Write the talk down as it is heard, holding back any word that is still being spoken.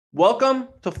Welcome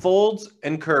to Folds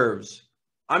and Curves.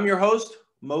 I'm your host,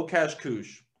 Mo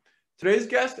Kashkush. Today's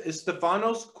guest is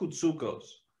Stefanos Koutsoukos.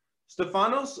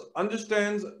 Stefanos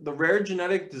understands the rare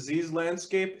genetic disease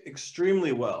landscape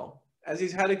extremely well, as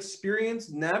he's had experience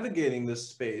navigating this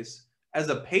space as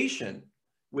a patient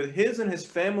with his and his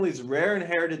family's rare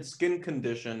inherited skin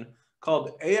condition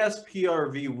called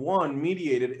ASPRV1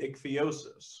 mediated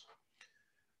ichthyosis.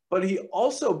 But he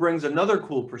also brings another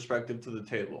cool perspective to the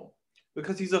table,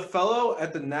 because he's a fellow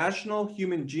at the National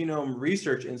Human Genome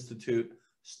Research Institute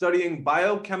studying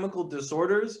biochemical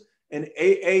disorders and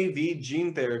AAV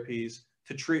gene therapies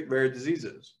to treat rare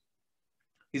diseases.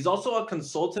 He's also a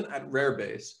consultant at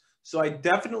Rarebase, so I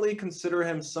definitely consider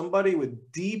him somebody with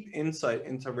deep insight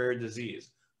into rare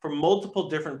disease from multiple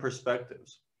different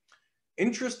perspectives.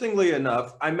 Interestingly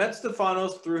enough, I met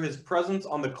Stefanos through his presence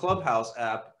on the Clubhouse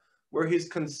app, where he's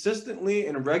consistently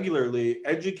and regularly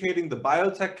educating the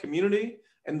biotech community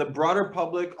and the broader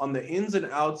public on the ins and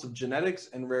outs of genetics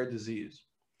and rare disease.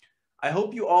 I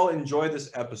hope you all enjoy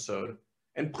this episode,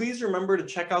 and please remember to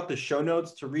check out the show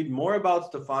notes to read more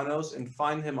about Stefanos and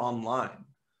find him online.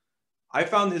 I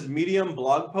found his Medium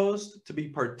blog post to be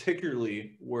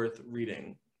particularly worth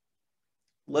reading.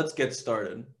 Let's get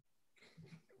started.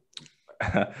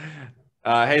 Hey,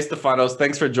 Stefanos,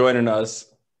 thanks for joining us.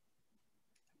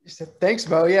 Thanks,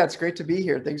 Mo. Yeah, it's great to be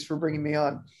here. Thanks for bringing me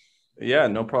on. Yeah,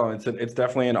 no problem. It's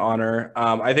definitely an honor.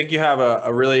 I think you have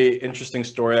a really interesting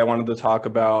story I wanted to talk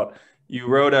about. You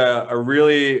wrote a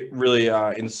really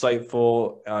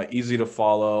insightful, easy to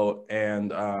follow,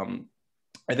 and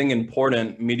I think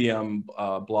important Medium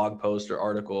blog post or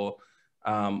article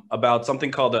about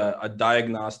something called a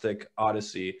diagnostic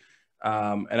odyssey.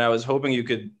 And I was hoping you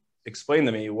could explain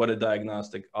to me what a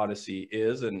diagnostic odyssey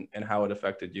is and how it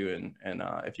affected you, and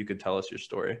if you could tell us your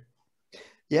story.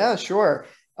 Yeah, sure.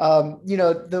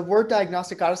 The word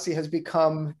diagnostic odyssey has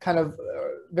become kind of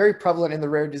very prevalent in the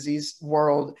rare disease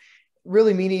world,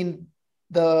 really meaning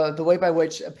the way by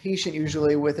which a patient,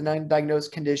 usually with an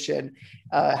undiagnosed condition,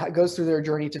 goes through their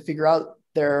journey to figure out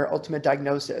their ultimate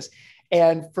diagnosis.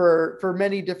 And for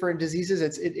many different diseases,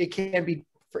 it can be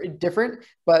different,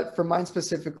 but for mine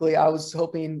specifically, I was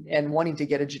hoping and wanting to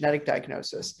get a genetic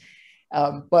diagnosis.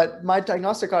 But my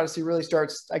diagnostic odyssey really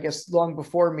starts, I guess, long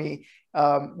before me,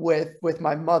 with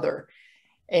my mother,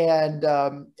 and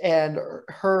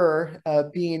her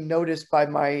being noticed by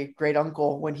my great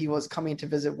uncle when he was coming to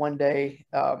visit one day,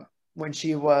 when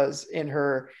she was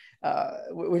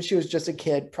when she was just a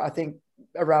kid, I think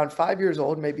around 5 years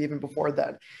old, maybe even before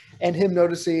that, and him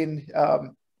noticing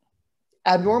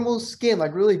abnormal skin,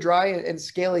 like really dry and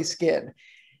scaly skin,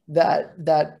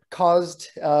 that caused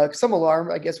some alarm,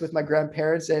 I guess, with my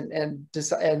grandparents, and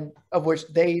of which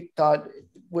they thought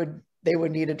they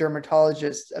would need a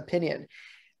dermatologist's opinion.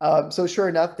 So sure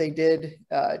enough, they did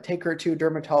take her to a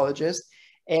dermatologist,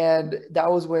 and that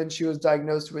was when she was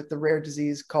diagnosed with the rare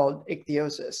disease called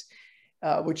ichthyosis,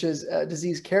 which is a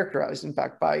disease characterized, in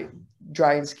fact, by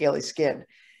dry and scaly skin.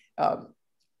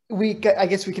 I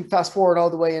guess we can fast forward all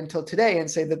the way until today and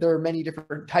say that there are many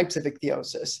different types of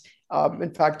ichthyosis.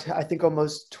 In fact, I think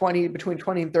almost between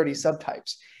 20 and 30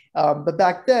 subtypes. But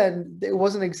back then, it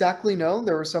wasn't exactly known.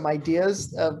 There were some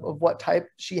ideas of what type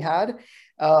she had,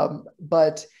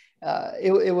 but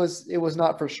it was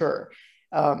not for sure.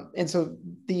 And so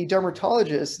the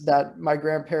dermatologist that my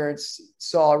grandparents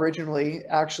saw originally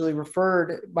actually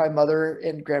referred my mother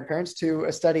and grandparents to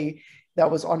a study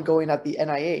that was ongoing at the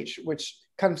NIH, which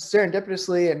kind of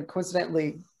serendipitously and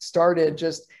coincidentally started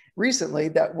just recently,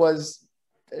 that was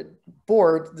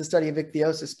for the study of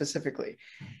ichthyosis specifically,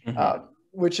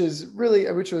 which was,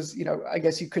 I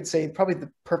guess you could say, probably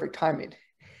the perfect timing.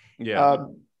 Yeah.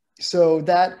 So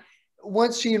that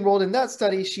once she enrolled in that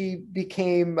study, she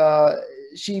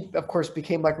of course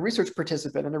became like a research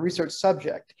participant and a research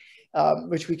subject,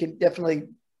 which we can definitely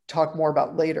talk more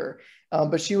about later.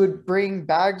 But she would bring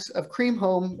bags of cream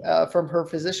home from her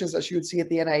physicians that she would see at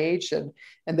the NIH,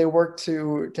 and they worked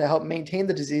to help maintain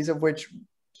the disease, of which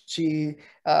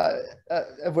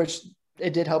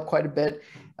it did help quite a bit.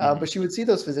 But she would see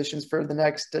those physicians for the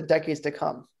next decades to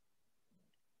come.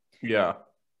 Yeah.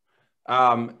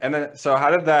 And then, so how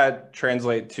did that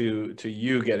translate to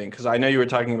you getting, because I know you were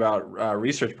talking about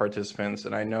research participants,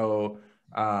 and I know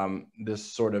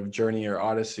this sort of journey or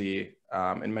odyssey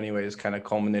in many ways kind of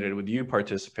culminated with you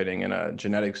participating in a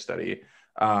genetic study.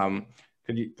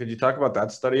 Could you talk about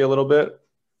that study a little bit?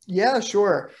 Yeah,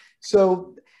 sure.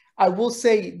 So I will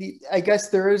say, I guess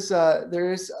there is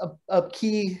a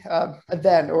key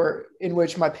event, or in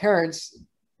which my parents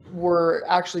were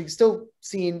actually still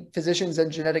seeing physicians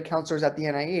and genetic counselors at the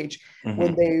NIH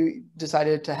when they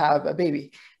decided to have a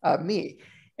baby, me.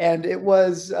 And it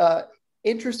was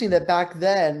interesting that back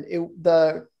then,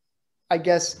 I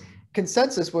guess,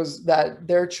 consensus was that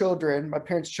their children, my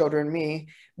parents' children, me,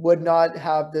 would not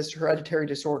have this hereditary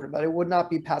disorder, that it would not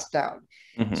be passed down.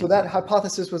 So that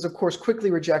hypothesis was, of course,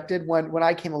 quickly rejected when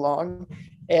I came along.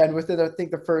 And within, I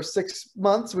think, the first 6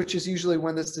 months, which is usually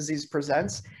when this disease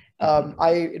presents,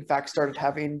 I, in fact, started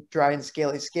having dry and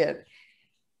scaly skin.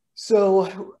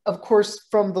 So, of course,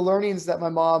 from the learnings that my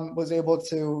mom was able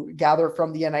to gather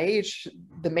from the NIH,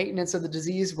 the maintenance of the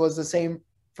disease was the same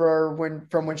from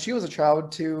when she was a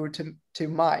child to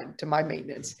my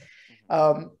maintenance.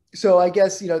 So I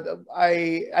guess,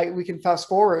 we can fast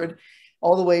forward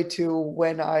all the way to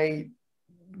when I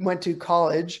went to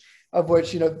college, of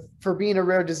which, for being a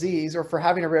rare disease or for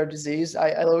having a rare disease,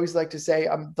 I always like to say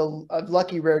I'm a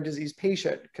lucky rare disease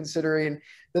patient, considering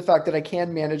the fact that I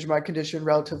can manage my condition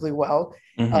relatively well,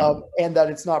 and that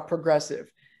it's not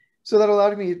progressive. So that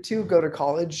allowed me to go to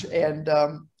college and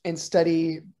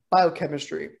study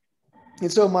biochemistry.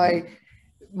 And so my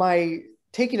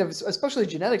taking of especially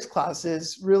genetics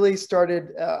classes really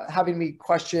started having me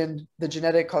question the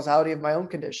genetic causality of my own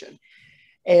condition.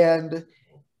 And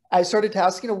I started to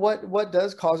ask, what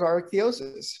does cause our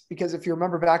ichthyosis? Because if you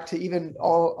remember back to even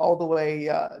all the way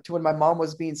to when my mom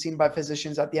was being seen by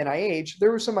physicians at the NIH,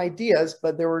 there were some ideas,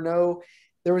 but there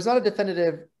was not a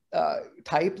definitive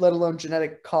type, let alone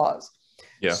genetic cause.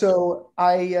 Yeah. So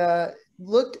I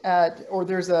looked at, or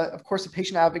there's of course, a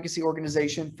patient advocacy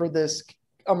organization for this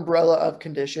umbrella of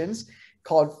conditions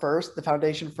called FIRST, the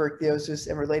Foundation for Ichthyosis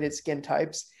and Related Skin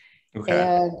Types. Okay.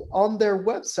 And on their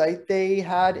website, they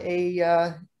had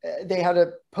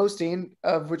a posting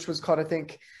of which was called, I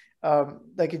think,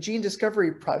 like a gene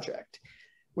discovery project,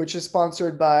 which is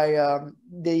sponsored by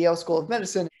the Yale School of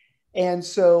Medicine. And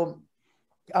so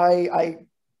I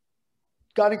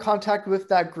got in contact with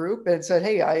that group and said,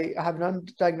 hey, I have an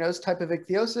undiagnosed type of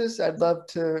ichthyosis. I'd love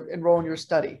to enroll in your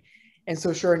study. And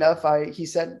so sure enough, he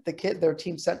sent the kit, their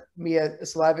team sent me a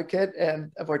saliva kit,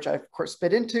 and of which I, of course,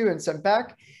 spit into and sent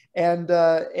back. And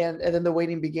then the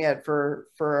waiting began for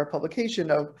a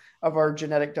publication of our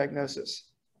genetic diagnosis.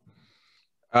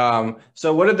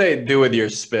 So what did they do with your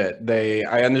spit?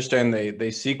 I understand they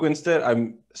sequenced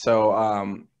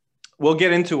it. We'll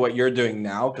get into what you're doing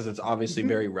now because it's obviously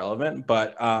very relevant.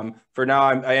 But for now,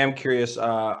 I am curious.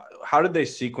 How did they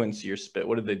sequence your spit?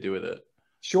 What did they do with it?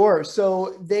 Sure.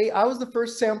 So I was the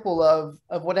first sample of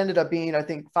what ended up being, I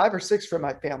think, 5 or 6 from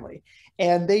my family.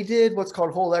 And they did what's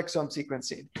called whole exome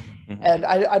sequencing. And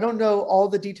I don't know all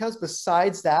the details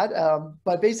besides that,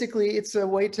 but basically it's a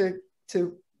way to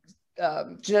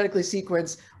genetically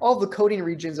sequence all the coding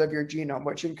regions of your genome,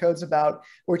 which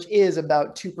is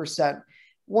about 2%,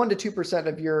 1% to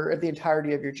 2% of the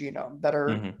entirety of your genome that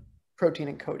are protein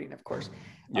encoding, of course.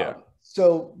 Yeah.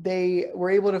 So they were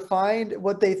able to find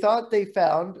what they thought they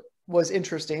found was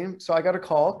interesting. So I got a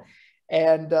call,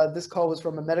 and this call was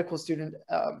from a medical student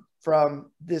from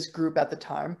this group at the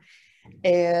time.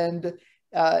 And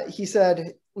he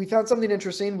said, we found something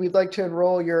interesting. We'd like to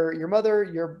enroll your mother,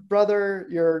 your brother,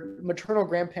 your maternal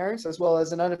grandparents, as well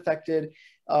as an unaffected,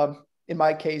 in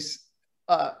my case,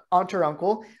 aunt or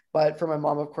uncle, but for my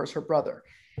mom, of course, her brother.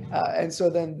 And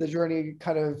so then the journey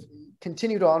kind of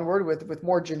continued onward with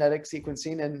more genetic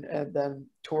sequencing and then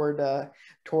toward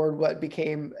what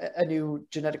became a new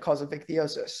genetic cause of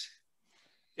ichthyosis.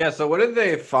 Yeah. So what did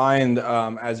they find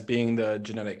as being the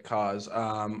genetic cause?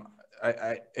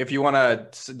 If you want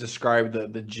to describe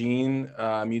the gene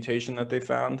mutation that they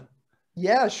found.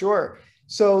 Yeah, sure.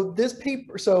 So this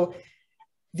paper,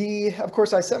 of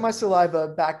course, I sent my saliva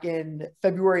back in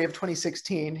February of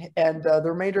 2016, and the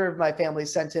remainder of my family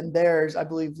sent in theirs, I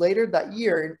believe, later that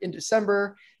year in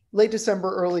December, late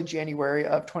December, early January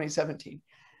of 2017.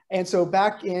 And so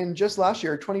back in just last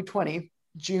year, 2020,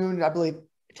 June, I believe,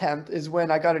 10th is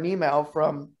when I got an email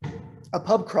from a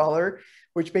pub crawler,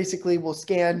 which basically will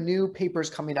scan new papers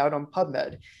coming out on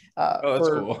PubMed. That's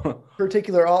cool.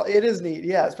 It is neat,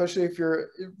 yeah, especially if you're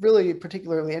really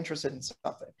particularly interested in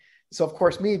something. So, of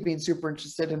course, me being super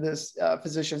interested in this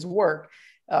physician's work,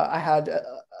 I had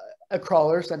a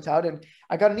crawler sent out, and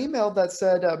I got an email that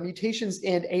said mutations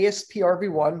in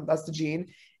ASPRV1, that's the gene,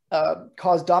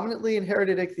 cause dominantly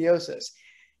inherited ichthyosis.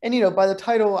 And, by the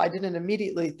title, I didn't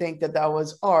immediately think that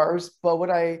was ours, but what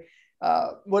I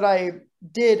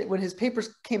did when his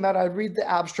papers came out, I'd read the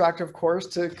abstract, of course,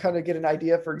 to kind of get an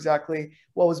idea for exactly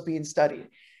what was being studied.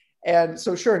 And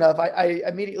so sure enough, I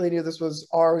immediately knew this was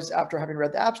ours after having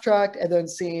read the abstract and then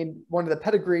seeing one of the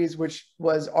pedigrees, which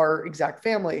was our exact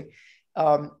family.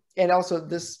 and also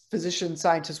this physician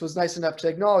scientist was nice enough to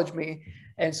acknowledge me.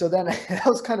 And so then that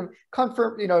was kind of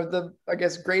confirmed, the, I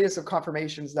guess, greatest of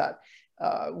confirmations that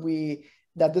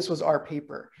that this was our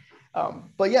paper.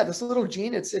 But yeah, this little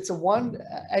gene, it's a 1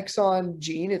 exon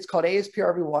gene. It's called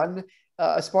ASPRV1,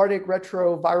 aspartic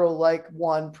retroviral-like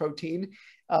 1 protein.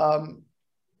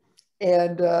 It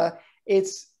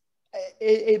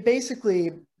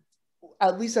basically,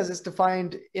 at least as it's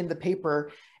defined in the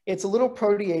paper, it's a little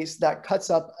protease that cuts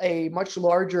up a much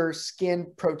larger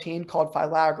skin protein called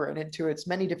filaggrin into its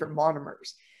many different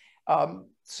monomers.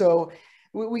 So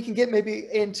we can get maybe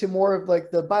into more of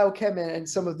like the biochem and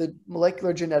some of the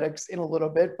molecular genetics in a little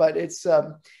bit, but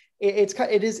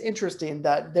it is interesting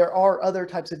that there are other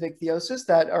types of ichthyosis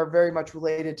that are very much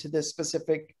related to this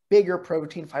specific bigger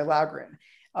protein filaggrin.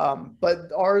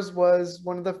 But ours was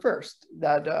one of the first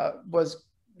that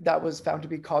was found to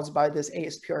be caused by this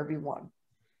ASPRV1.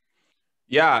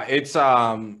 Yeah, it's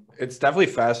definitely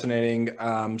fascinating.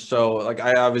 So like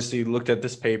I obviously looked at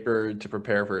this paper to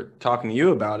prepare for talking to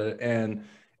you about it, and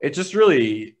it just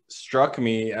really struck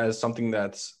me as something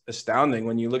that's astounding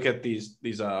when you look at these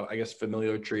I guess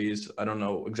familiar trees. I don't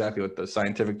know exactly what the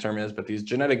scientific term is, but these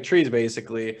genetic trees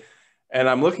basically. And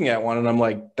I'm looking at one and I'm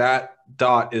like, that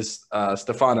dot is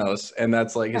Stefanos, and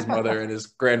that's like his mother and his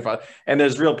grandfather. And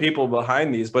there's real people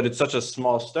behind these, but it's such a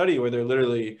small study where they're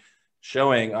literally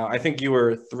showing, I think you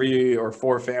were 3 or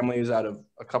 4 families out of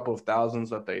a couple of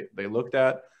thousands that they looked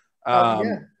at.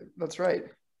 Yeah, that's right.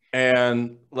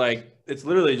 And like, it's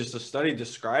literally just a study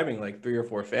describing like 3 or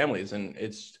 4 families, and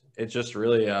it's just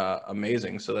really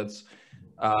amazing. So that's,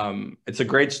 it's a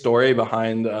great story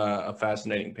behind a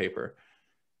fascinating paper.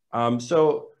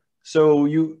 So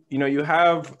you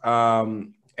have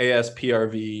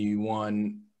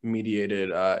ASPRV1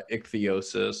 mediated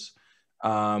ichthyosis,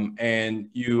 and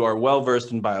you are well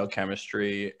versed in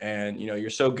biochemistry, and you're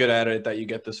so good at it that you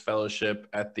get this fellowship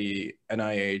at the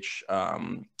NIH,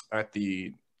 at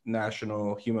the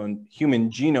National Human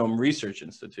Genome Research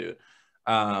Institute.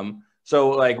 So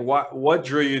like what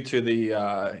drew you to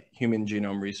the Human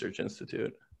Genome Research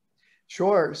Institute?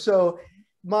 Sure. So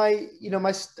my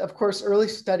of course early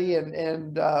study of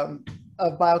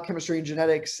biochemistry and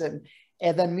genetics, and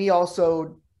then me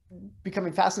also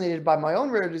becoming fascinated by my own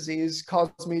rare disease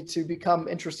caused me to become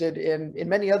interested in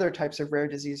many other types of rare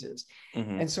diseases.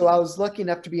 Mm-hmm. And so I was lucky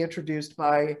enough to be introduced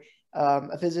by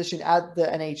a physician at the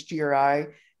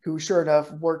NHGRI who sure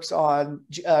enough works on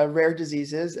rare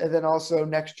diseases, and then also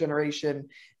next generation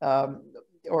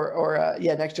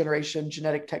next generation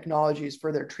genetic technologies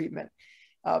for their treatment.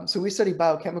 So we study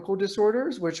biochemical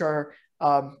disorders, which are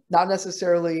not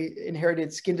necessarily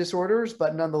inherited skin disorders,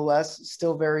 but nonetheless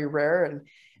still very rare,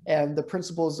 and the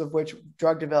principles of which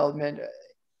drug development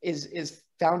is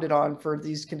founded on for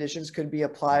these conditions could be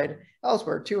applied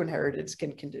elsewhere to inherited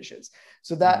skin conditions.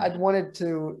 So that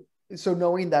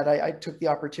knowing that, I took the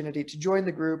opportunity to join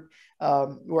the group,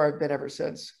 where I've been ever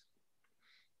since.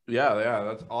 Yeah,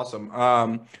 that's awesome.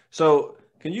 So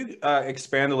can you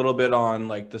expand a little bit on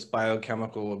like this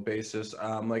biochemical basis?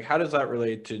 Like how does that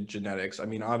relate to genetics? I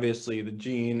mean, obviously the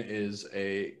gene is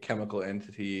a chemical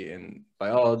entity in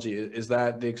biology. Is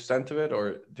that the extent of it,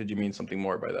 or did you mean something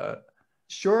more by that?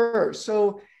 Sure.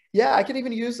 So yeah, I can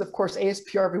even use, of course,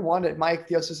 ASPRV1 at my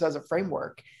ichthyosis as a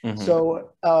framework. Mm-hmm.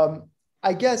 So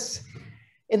I guess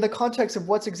in the context of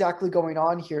what's exactly going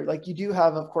on here, like you do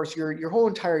have, of course, your whole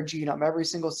entire genome, every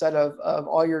single set of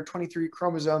all your 23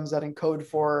 chromosomes that encode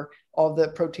for all the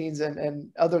proteins and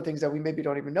other things that we maybe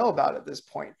don't even know about at this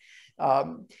point.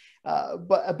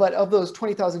 But of those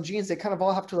 20,000 genes, they kind of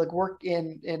all have to like work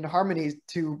in harmony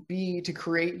to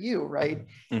create you, right?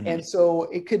 Mm-hmm. And so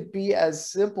it could be as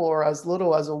simple or as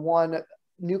little as a 1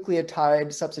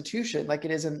 nucleotide substitution, like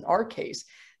it is in our case,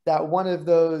 that one of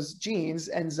those genes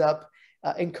ends up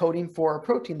encoding for a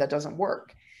protein that doesn't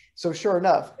work. So sure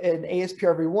enough, in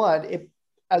ASPRV1,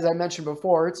 as I mentioned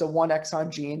before, it's a 1 exon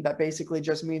gene that basically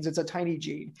just means it's a tiny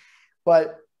gene.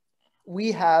 But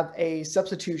we have a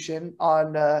substitution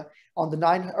on the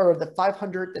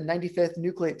 595th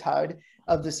nucleotide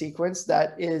of the sequence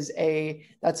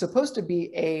that's supposed to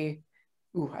be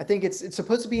I think it's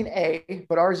supposed to be an A,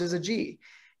 but ours is a G.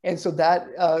 And so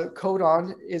that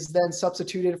codon is then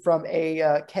substituted from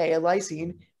a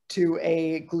lysine to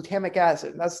a glutamic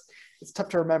acid. It's tough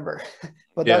to remember,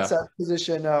 but that's a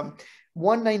position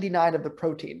 199 of the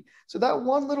protein. So that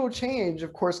one little change,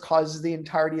 of course, causes the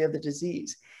entirety of the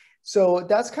disease. So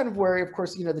that's kind of where, of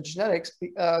course, the genetics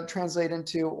translate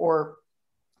into or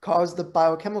cause the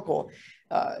biochemical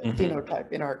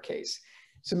phenotype in our case.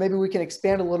 So maybe we can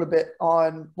expand a little bit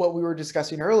on what we were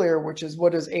discussing earlier, which is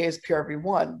what does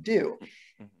ASPRV1 do?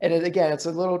 And again, it's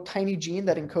a little tiny gene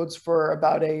that encodes for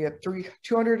about a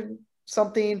 200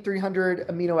 something, 300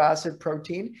 amino acid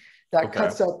protein that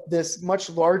cuts up this much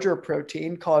larger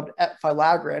protein called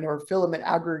filagrin, or filament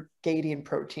aggregating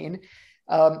protein,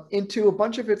 into a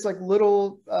bunch of its like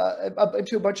little,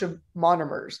 into a bunch of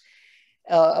monomers,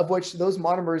 of which those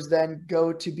monomers then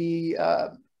go to be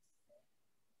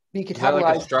catabolized. Is that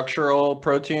like a structural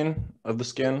protein of the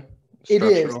skin? It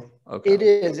is. Okay. It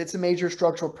is. It's a major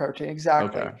structural protein.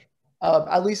 Exactly. Okay.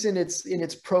 At least in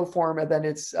its pro form, and then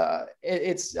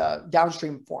its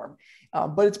downstream form.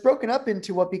 But it's broken up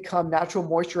into what become natural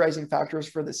moisturizing factors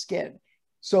for the skin.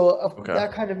 So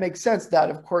that kind of makes sense that,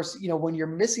 of course, when you're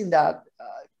missing that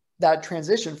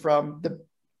transition from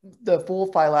the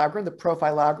full filagrin, the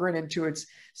profilagrin, into its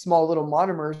small little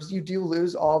monomers, you do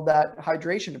lose all that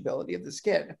hydration ability of the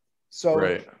skin.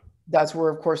 So that's where,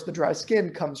 of course, the dry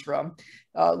skin comes from,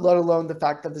 let alone the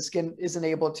fact that the skin isn't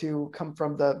able to come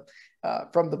from the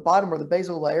bottom or the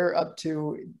basal layer up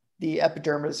to the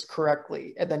epidermis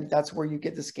correctly. And then that's where you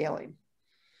get the scaling.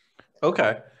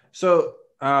 Okay. So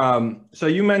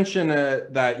you mentioned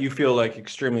that you feel like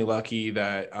extremely lucky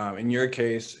that in your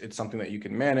case, it's something that you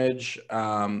can manage,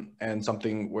 and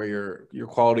something where your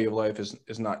quality of life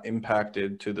is not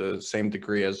impacted to the same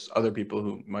degree as other people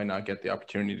who might not get the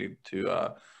opportunity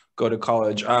to go to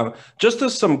college. Just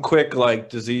as some quick like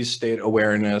disease state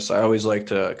awareness, I always like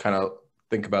to kind of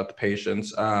think about the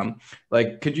patients.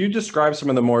 Could you describe some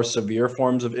of the more severe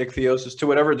forms of ichthyosis to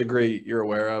whatever degree you're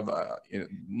aware of?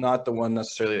 Not the one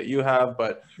necessarily that you have,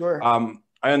 but sure.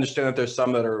 I understand that there's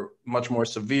some that are much more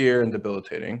severe and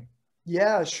debilitating.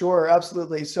 Yeah, sure.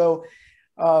 Absolutely. So,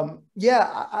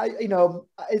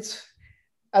 it's,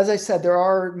 as I said, there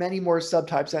are many more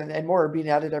subtypes, and more are being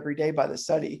added every day by the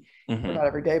study. Or not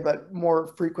every day, but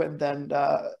more frequent than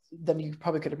you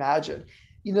probably could imagine.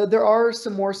 There are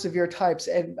some more severe types,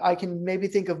 and I can maybe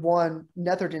think of one,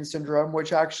 Netherton syndrome,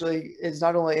 which actually is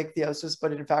not only ichthyosis,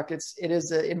 but in fact, it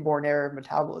is an inborn error of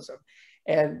metabolism.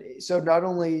 And so not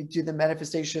only do the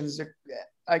manifestations,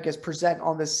 I guess, present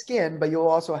on the skin, but you'll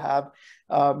also have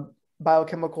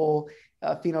biochemical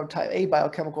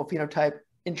phenotype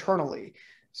internally.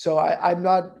 So I'm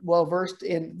not well versed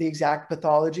in the exact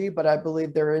pathology, but I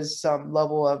believe there is some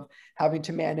level of having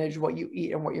to manage what you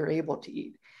eat and what you're able to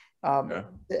eat. There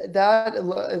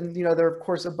are, of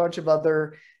course, a bunch of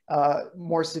other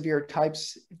more severe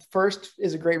types. First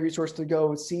is a great resource to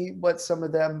go see what some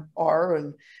of them are,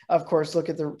 and of course look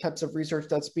at the types of research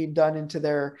that's being done into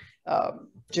their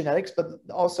genetics, but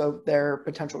also their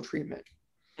potential treatment.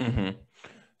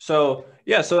 So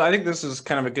I think this is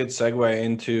kind of a good segue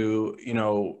into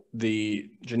the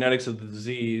genetics of the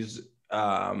disease,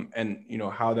 and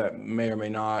how that may or may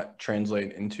not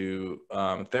translate into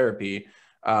therapy.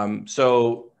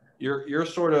 So your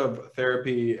sort of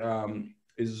therapy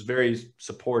is very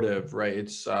supportive, right?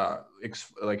 It's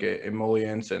like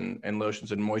emollients and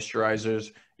lotions and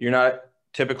moisturizers. You're not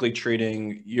typically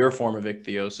treating your form of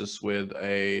ichthyosis with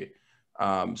a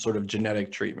sort of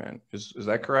genetic treatment. Is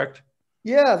that correct?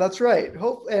 Yeah, that's right.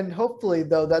 Hopefully,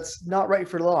 though, that's not right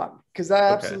for long, because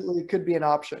that absolutely could be an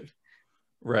option.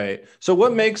 Right. So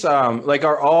what makes so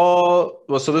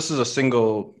this is a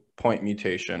single point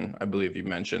mutation, I believe you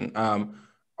mentioned.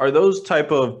 Are those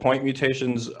type of point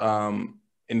mutations,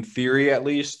 in theory at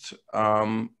least,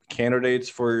 candidates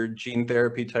for gene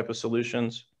therapy type of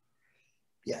solutions?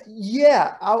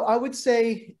 Yeah. I would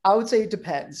say it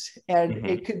depends, and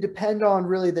it could depend on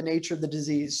really the nature of the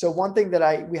disease. So one thing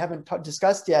that we haven't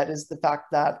discussed yet is the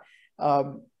fact that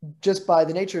just by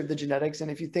the nature of the genetics,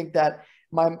 and if you think that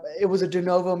it was a de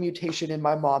novo mutation in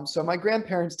my mom, so my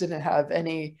grandparents didn't have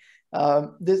any.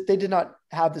 They did not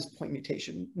have this point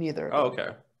mutation, neither. Oh,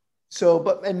 okay.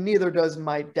 So, and neither does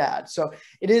my dad. So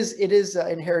it is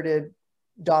inherited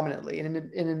dominantly,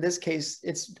 and in this case,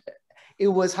 it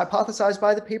was hypothesized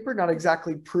by the paper, not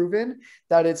exactly proven,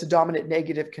 that it's a dominant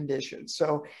negative condition.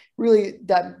 So really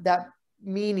that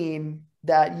meaning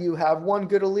that you have one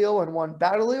good allele and one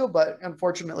bad allele, but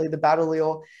unfortunately the bad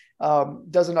allele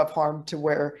does enough harm to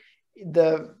where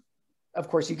of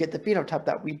course you get the phenotype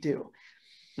that we do.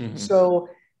 So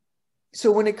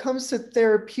when it comes to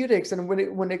therapeutics, and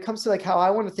when it comes to like how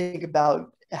I want to think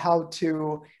about how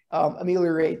to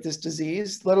ameliorate this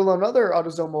disease, let alone other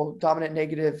autosomal dominant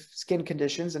negative skin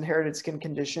conditions, inherited skin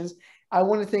conditions, I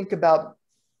want to think about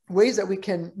ways that we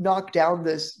can knock down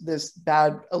this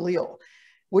bad allele,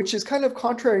 which is kind of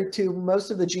contrary to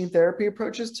most of the gene therapy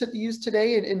approaches to use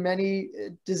today in many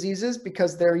diseases,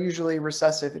 because they're usually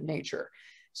recessive in nature.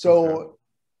 So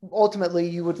ultimately,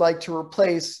 you would like to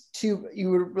replace two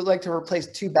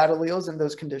bad alleles in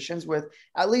those conditions with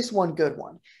at least one good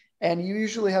one. And you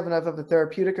usually have enough of a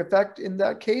therapeutic effect in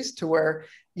that case to where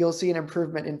you'll see an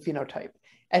improvement in phenotype.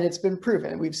 And it's been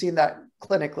proven. We've seen that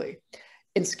clinically.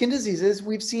 In skin diseases,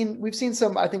 we've seen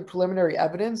some, I think, preliminary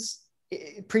evidence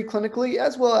preclinically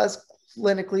as well as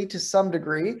clinically to some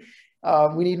degree.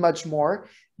 We need much more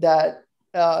that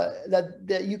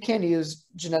you can use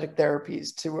genetic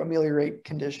therapies to ameliorate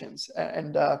conditions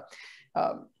and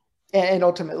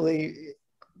ultimately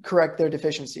correct their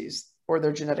deficiencies or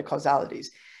their genetic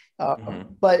causalities.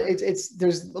 But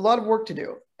there's a lot of work to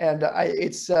do, and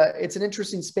it's an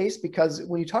interesting space because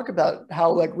when you talk about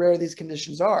how like rare these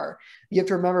conditions are, you have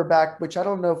to remember back, which I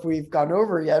don't know if we've gone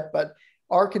over yet, but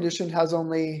our condition has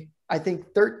only, I think,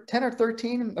 10 or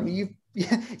 13. I mean,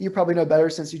 you probably know better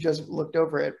since you just looked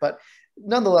over it, but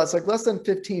nonetheless, like less than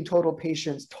 15 total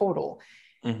patients total.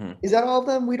 Is that all of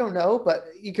them? We don't know, but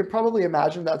you could probably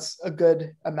imagine that's a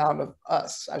good amount of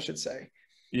us, I should say.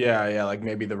 Yeah, like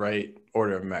maybe the right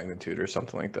order of magnitude or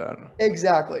something like that.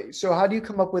 Exactly. So how do you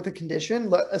come up with a condition,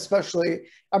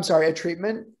 a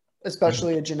treatment,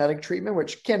 especially a genetic treatment,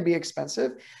 which can be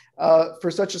expensive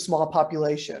for such a small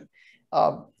population?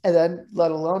 And then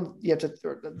let alone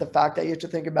the fact that you have to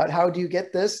think about how do you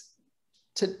get this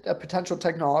to a potential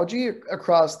technology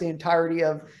across the entirety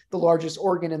of the largest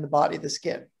organ in the body, the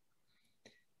skin.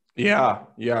 Yeah,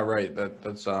 right.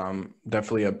 That's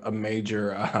definitely a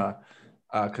major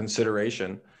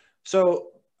consideration. So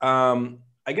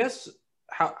I guess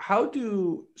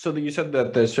so that you said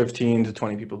that there's 15 to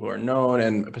 20 people who are known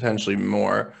and potentially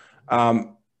more.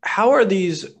 How are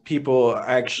these people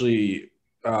actually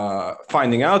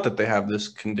finding out that they have this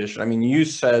condition? I mean, you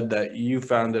said that you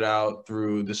found it out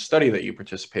through the study that you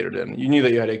participated in. You knew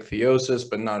that you had ichthyosis,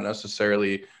 but not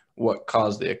necessarily what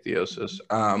caused the ichthyosis.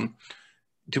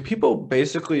 Do people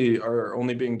basically are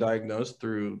only being diagnosed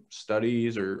through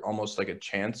studies or almost like a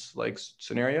chance like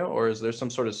scenario, or is there some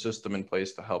sort of system in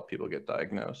place to help people get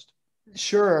diagnosed?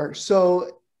 Sure.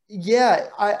 So yeah,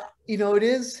 it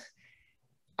is.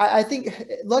 I think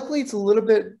luckily it's a little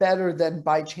bit better than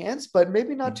by chance, but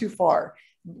maybe not too far.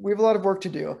 We have a lot of work to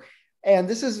do. And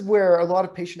this is where a lot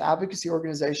of patient advocacy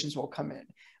organizations will come in.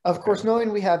 Of course,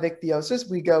 knowing we have ichthyosis,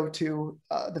 we go to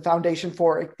the Foundation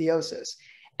for Ichthyosis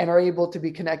and are able to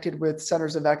be connected with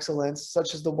centers of excellence,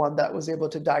 such as the one that was able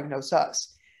to diagnose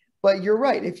us. But you're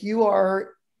right. If you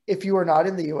are not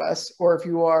in the US, or if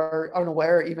you are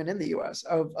unaware even in the US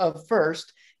of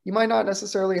FIRST, you might not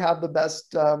necessarily have the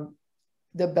best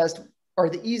or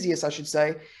the easiest, I should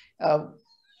say,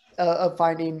 of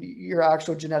finding your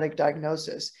actual genetic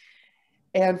diagnosis.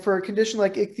 And for a condition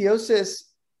like ichthyosis,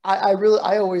 I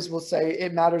always will say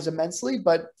it matters immensely,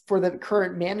 but for the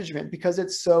current management, because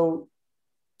it's so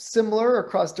similar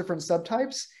across different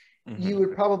subtypes, you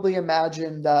would probably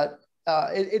imagine that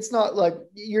it's not like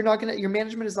your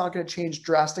management is not going to change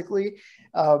drastically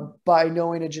by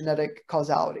knowing a genetic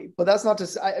causality. But that's not to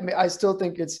say, I mean, I still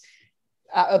think it's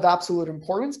of absolute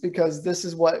importance because this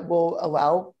is what will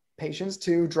allow patients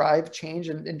to drive change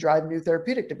and drive new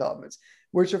therapeutic developments,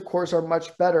 which of course are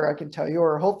much better, I can tell you,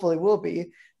 or hopefully will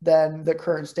be, than the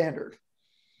current standard.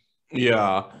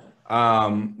 Yeah.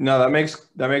 No, that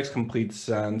makes complete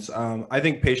sense. I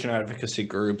think patient advocacy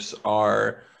groups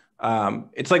are,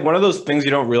 it's like one of those things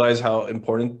you don't realize how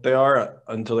important they are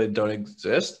until they don't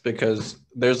exist, because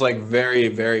there's like very,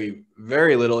 very,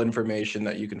 very little information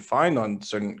that you can find on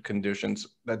certain conditions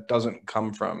that doesn't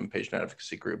come from patient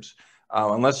advocacy groups,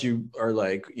 unless you are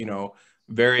like,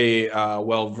 very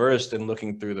well versed in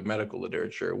looking through the medical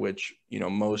literature, which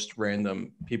most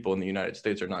random people in the United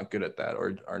States are not good at that,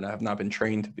 or have not been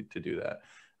trained to do that.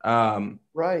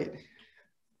 Right.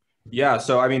 Yeah.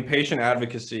 So I mean, patient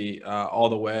advocacy all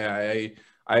the way.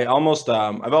 I've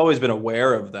always been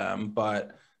aware of them,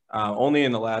 but only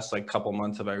in the last like couple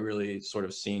months have I really sort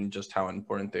of seen just how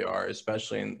important they are,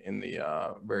 especially in the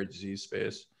rare disease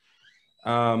space.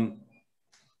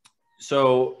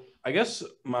 So I guess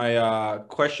my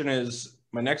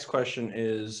next question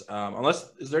is,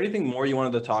 is there anything more you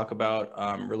wanted to talk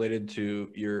about related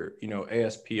to your,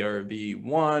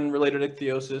 ASPRV1 related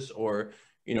ichthyosis, or,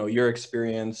 your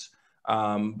experience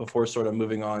before sort of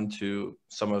moving on to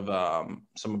some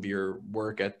of your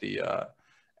work at the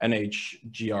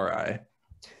NHGRI?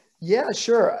 Yeah,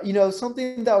 sure.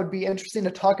 Something that would be interesting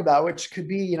to talk about, which could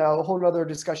be, a whole other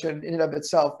discussion in and of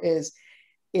itself, is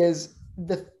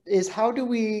how do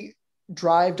we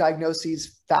drive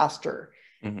diagnoses faster?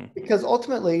 Because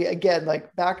ultimately, again,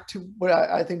 like back to what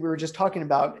I think we were just talking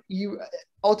about, you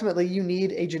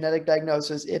need a genetic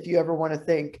diagnosis if you ever want to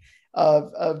think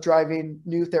of driving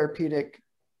new therapeutics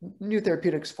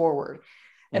forward.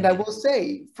 And I will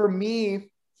say, for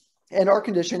me and our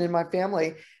condition in my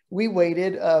family, we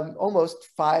waited almost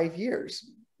 5 years,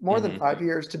 more than 5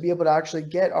 years, to be able to actually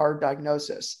get our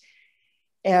diagnosis.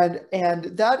 And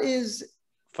that is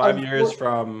 5 years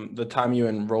from the time you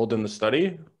enrolled in the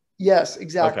study? Yes,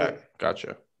 exactly. Okay,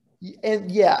 gotcha. And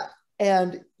yeah,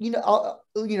 and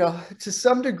to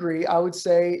some degree, I would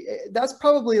say that's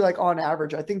probably like on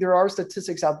average. I think there are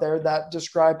statistics out there that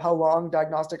describe how long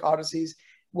diagnostic odysseys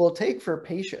will take for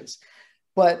patients.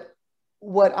 But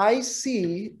what I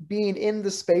see being in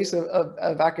the space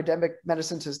of academic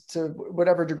medicine to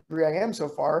whatever degree I am so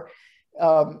far,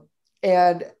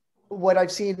 and what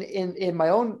I've seen in my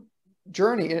own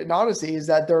journey in Odyssey is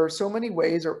that there are so many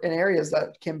ways or in areas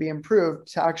that can be improved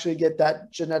to actually get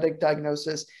that genetic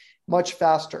diagnosis much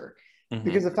faster.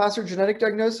 Because a faster genetic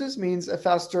diagnosis means a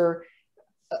faster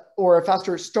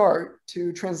start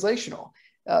to translational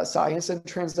science and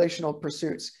translational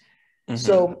pursuits.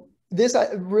 So this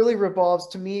really revolves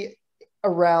to me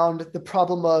around the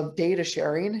problem of data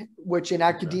sharing, which in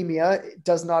academia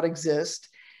does not exist,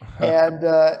 and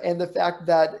the fact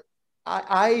that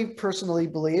I personally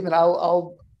believe, and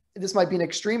this might be an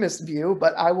extremist view,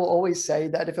 but I will always say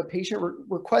that if a patient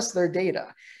requests their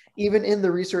data, even in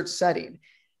the research setting,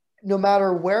 no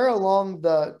matter where along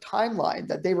the timeline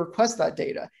that they request that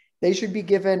data, they should be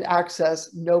given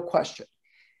access, no question.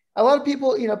 A lot of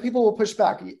people, people will push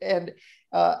back, and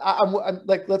I'm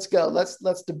like, let's go,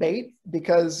 let's debate,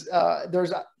 because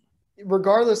there's,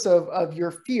 regardless of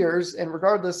your fears, and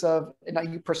regardless of, and not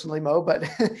you personally, Mo, but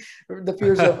the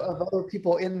fears of other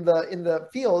people in the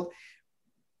field,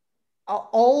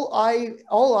 all I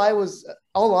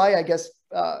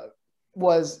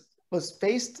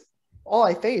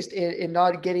faced in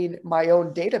not getting my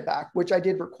own data back, which I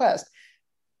did request,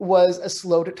 was a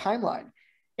slow to timeline,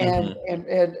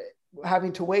 and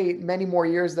having to wait many more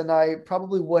years than I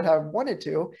probably would have wanted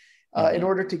to in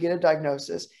order to get a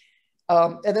diagnosis.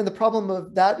 And then the problem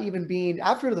of that even being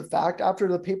after the fact, after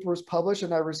the paper was published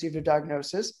and I received a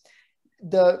diagnosis,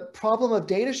 the problem of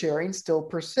data sharing still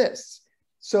persists.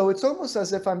 So it's almost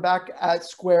as if I'm back at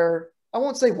square, I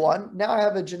won't say one, now I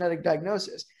have a genetic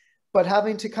diagnosis, but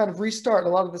having to kind of restart a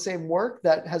lot of the same work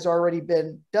that had already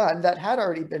been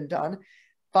done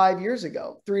 5 years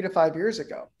ago, 3 to 5 years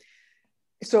ago.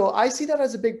 So I see that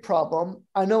as a big problem.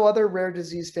 I know other rare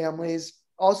disease families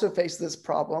also face this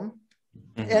problem.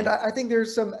 And I think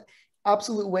there's some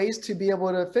absolute ways to be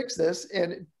able to fix this,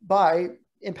 and by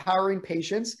empowering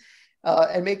patients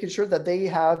and making sure that they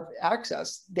have the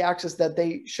access that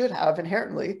they should have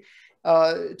inherently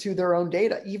to their own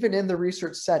data, even in the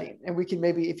research setting. And we can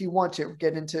maybe, if you want to,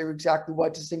 get into exactly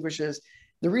what distinguishes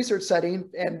the research setting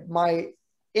and my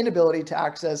inability to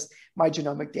access my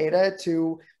genomic data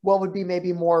to what would be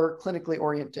maybe more clinically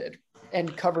oriented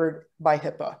and covered by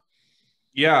HIPAA.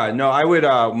 Yeah, no, I would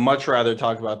much rather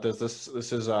talk about this.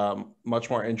 This is much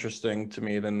more interesting to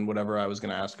me than whatever I was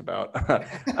going to ask about.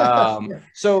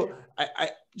 So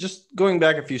I just going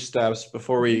back a few steps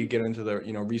before we get into the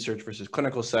research versus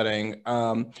clinical setting.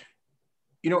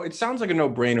 It sounds like a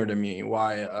no-brainer to me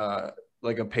why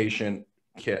like a patient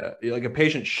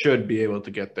should be able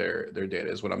to get their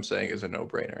data is what I'm saying is a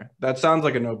no-brainer. That sounds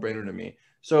like a no-brainer to me.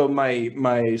 So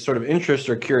my sort of interest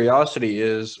or curiosity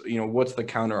is, what's the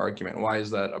counter argument? Why is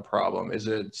that a problem? Is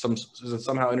it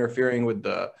somehow interfering with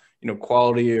the,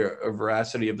 quality or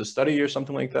veracity of the study or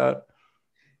something like that?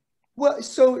 Well,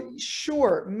 so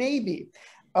sure, maybe.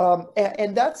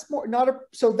 And that's more not a,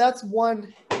 so that's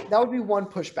one, that would be one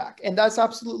pushback. And that's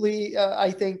absolutely, I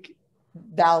think,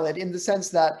 valid in the sense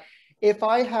that if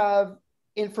I have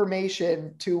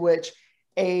information to which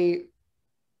a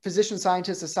physician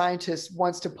scientist, a scientist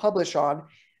wants to publish on,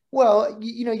 well,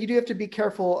 you do have to be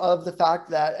careful of the fact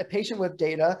that a patient with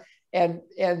data and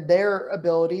their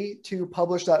ability to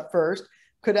publish that first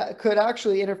could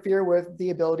actually interfere with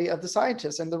the ability of the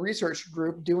scientists and the research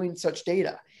group doing such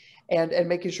data and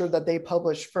making sure that they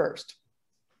publish first.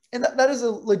 And that is a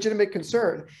legitimate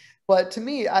concern. But to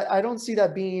me, I don't see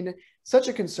that being such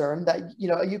a concern that,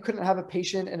 you couldn't have a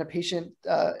patient and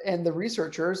the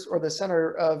researchers or the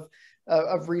center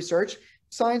of research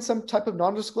sign some type of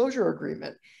non-disclosure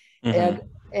agreement. And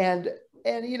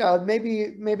maybe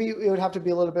it would have to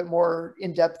be a little bit more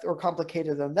in-depth or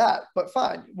complicated than that, but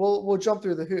fine, we'll jump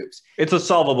through the hoops. It's a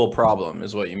solvable problem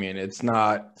is what you mean. It's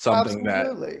not something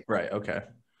Absolutely. that, right. Okay.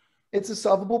 It's a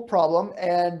solvable problem,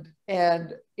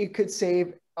 and it could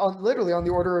save literally on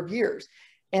the order of years.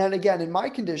 And again, in my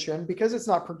condition, because it's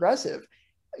not progressive,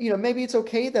 maybe it's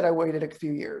okay that I waited a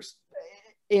few years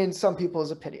in some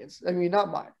people's opinions. I mean, not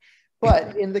mine.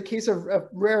 But in the case of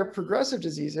rare progressive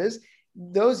diseases,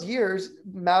 those years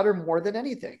matter more than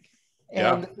anything. And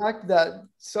Yeah. the fact that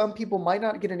some people might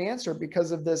not get an answer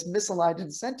because of this misaligned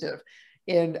incentive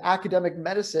in academic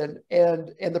medicine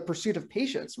and the pursuit of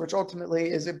patients, which ultimately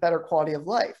is a better quality of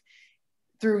life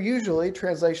through usually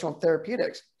translational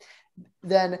therapeutics,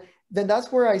 then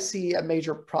that's where I see a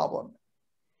major problem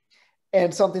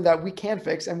and something that we can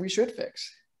fix and we should fix.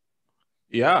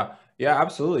 Yeah, yeah,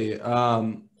 absolutely.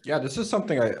 Yeah, this is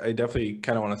something I definitely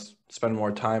kind of want to spend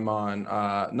more time on,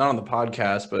 not on the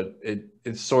podcast, but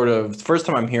it's sort of the first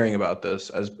time I'm hearing about this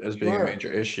as being a Sure.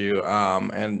 major issue.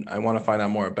 And I want to find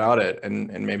out more about it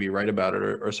and maybe write about it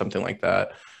or something like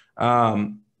that.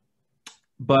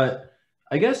 But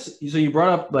I guess so. You brought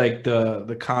up like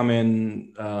the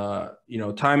common,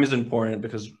 time is important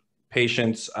because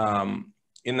patients,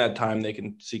 in that time they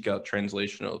can seek out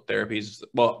translational therapies.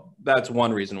 Well, that's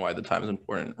one reason why the time is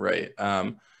important, right?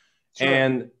 Sure.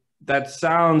 And that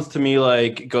sounds to me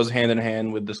like it goes hand in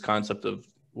hand with this concept of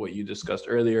what you discussed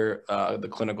earlier, the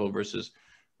clinical versus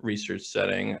research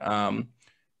setting.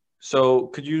 So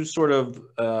could you sort of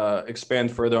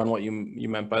expand further on what you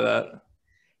meant by that?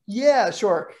 Yeah,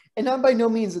 sure. And I'm by no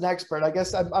means an expert. I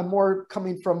guess I'm more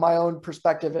coming from my own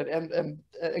perspective and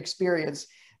experience.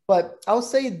 But I'll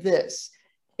say this.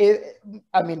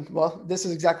 This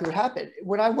is exactly what happened.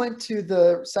 When I went to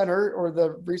the center or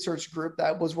the research group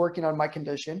that was working on my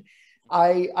condition,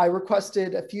 I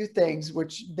requested a few things,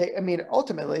 which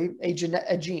ultimately a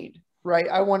gene, right?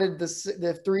 I wanted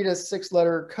the 3 to 6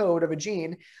 letter code of a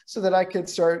gene so that I could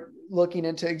start looking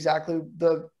into exactly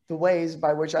the ways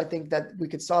by which I think that we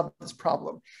could solve this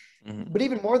problem. Mm-hmm. But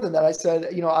even more than that, I said,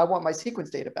 I want my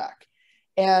sequence data back.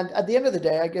 And at the end of the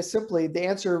day, I guess simply the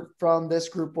answer from this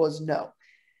group was no.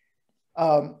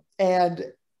 And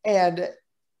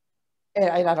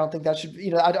I don't think that should,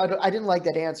 I didn't like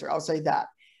that answer. I'll say that.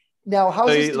 Now, how's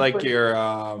this Like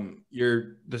different?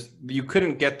 you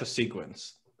couldn't get the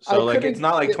sequence. I So like it's couldn't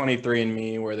not like get,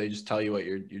 23andMe where they just tell you what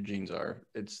your genes are.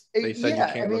 They said you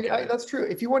yeah, can't look at it. that's true.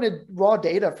 If you wanted raw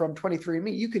data from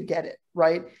 23andMe, you could get it,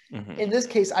 right? Mm-hmm. In this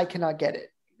case, I cannot get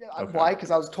it. Okay. Why? Because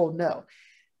I was told no.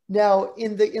 Now,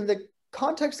 in the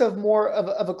context of more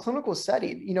of a clinical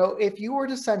setting, if you were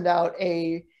to send out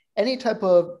any type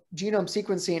of genome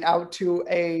sequencing out to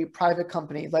a private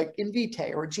company like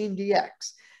Invitae or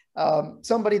GeneDx,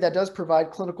 somebody that does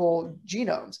provide clinical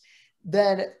genomes,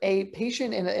 then a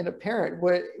patient and a parent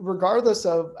would, regardless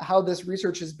of how this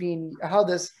research is being, how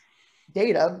this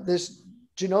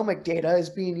genomic data is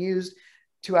being used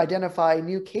to identify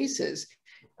new cases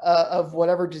of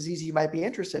whatever disease you might be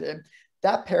interested in,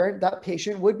 that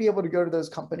patient would be able to go to those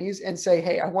companies and say,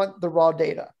 hey, I want the raw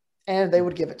data, and they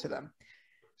would give it to them.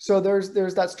 So there's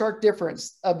that stark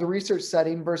difference of the research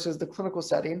setting versus the clinical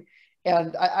setting.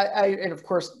 And and of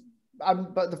course,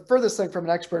 I'm but the furthest thing from an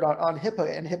expert on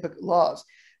HIPAA and HIPAA laws,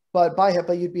 but by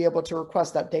HIPAA, you'd be able to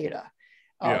request that data.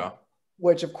 Yeah.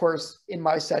 Which of course, in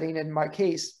my setting, in my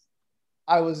case,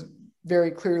 I was very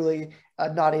clearly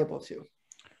not able to.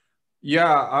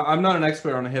 Yeah, I'm not an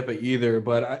expert on HIPAA either,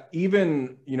 but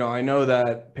I know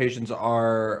that patients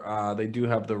they do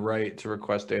have the right to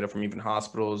request data from even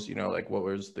hospitals, like what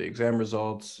was the exam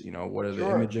results, what are the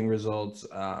Sure. imaging results,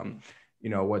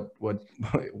 what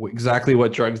exactly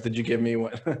what drugs did you give me?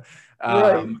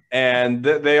 Right. And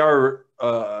they are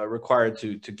required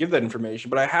to give that information,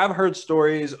 but I have heard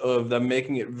stories of them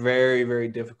making it very, very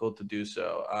difficult to do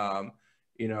so.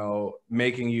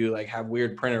 Making you like have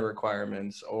weird printer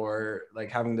requirements or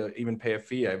like having to even pay a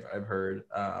fee. I've heard.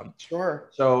 Sure.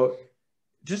 So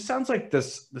just sounds like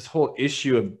this whole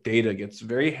issue of data gets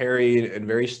very hairy and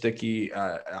very sticky.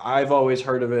 I've always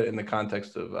heard of it in the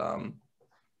context of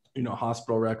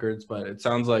hospital records, but it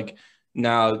sounds like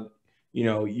now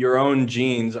your own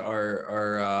genes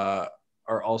are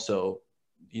also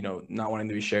not wanting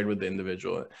to be shared with the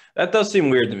individual. That does seem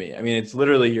weird to me. I mean, it's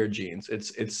literally your genes.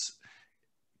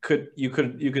 You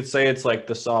could say it's like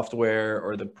the software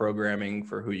or the programming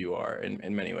for who you are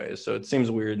in many ways. So it seems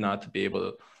weird not to be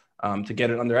able to get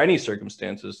it under any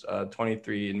circumstances,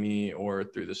 23andMe or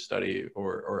through the study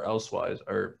or elsewise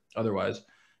or otherwise.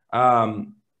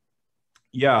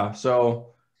 Yeah.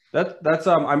 So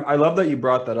I love that you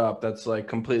brought that up. That's like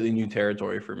completely new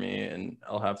territory for me, and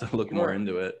I'll have to look more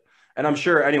into it. And I'm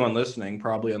sure anyone listening,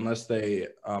 probably unless they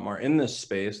are in this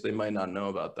space, they might not know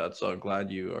about that. So I'm glad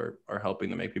you are helping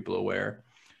to make people aware.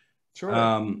 Sure.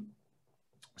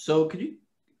 So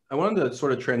I wanted to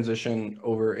sort of transition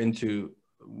over into,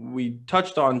 we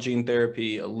touched on gene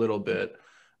therapy a little bit.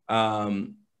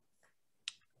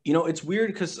 It's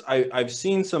weird because I've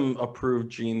seen some approved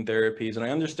gene therapies, and I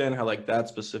understand how like that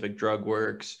specific drug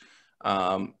works.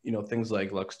 Things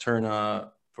like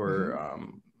Luxturna for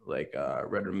like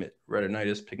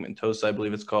retinitis pigmentosa, I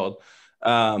believe it's called.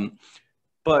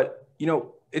 But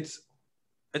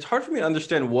it's hard for me to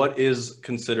understand what is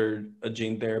considered a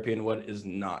gene therapy and what is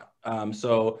not.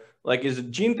 So like, is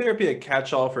gene therapy a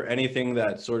catch-all for anything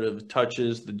that sort of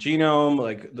touches the genome?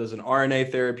 Like, does an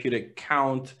RNA therapeutic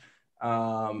count?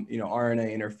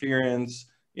 RNA interference?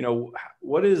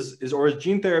 What is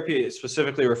gene therapy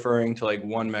specifically referring to like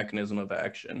one mechanism of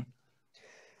action?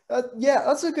 Yeah,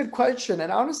 that's a good question.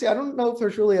 And honestly, I don't know if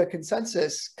there's really a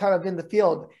consensus kind of in the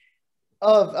field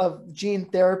of gene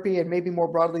therapy and maybe more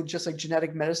broadly, just like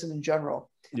genetic medicine in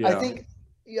general. Yeah. I think,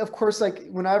 of course, like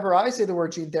whenever I say the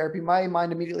word gene therapy, my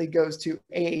mind immediately goes to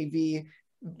AAV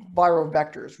viral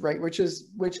vectors, right? Which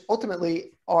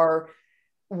ultimately are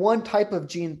one type of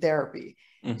gene therapy.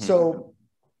 Mm-hmm. So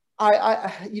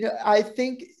I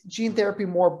think gene therapy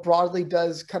more broadly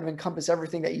does kind of encompass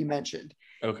everything that you mentioned.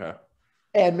 Okay.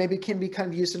 And maybe can be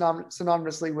kind of used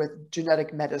synonymously with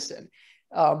genetic medicine.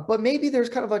 But maybe there's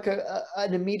kind of like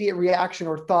an immediate reaction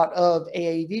or thought of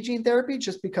AAV gene therapy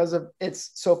just because of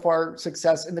its so far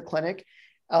success in the clinic,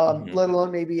 let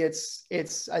alone maybe it's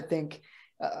I think,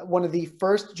 one of the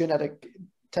first genetic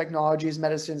technologies,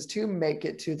 medicines to make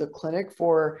it to the clinic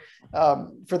for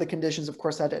the conditions, of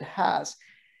course, that it has.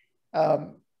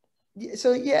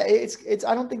 So yeah, it's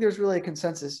I don't think there's really a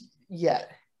consensus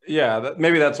yet. Yeah,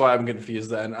 maybe that's why I'm confused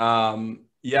then.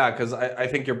 Yeah, because I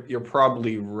think you're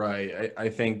probably right. I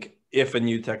think if a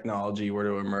new technology were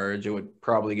to emerge, it would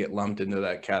probably get lumped into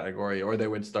that category, or they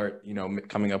would start,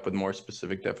 coming up with more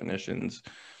specific definitions.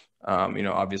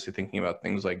 Obviously thinking about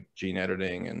things like gene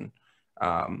editing and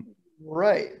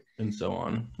right, and so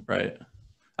on. Right.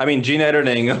 I mean, gene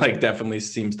editing like definitely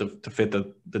seems to fit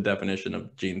the definition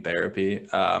of gene therapy.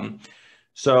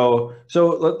 So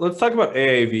let's talk about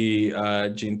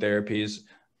AAV gene therapies.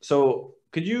 So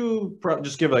could you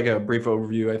just give like a brief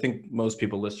overview? I think most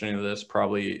people listening to this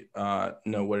probably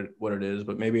know what it is,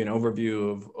 but maybe an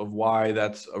overview of why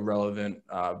that's a relevant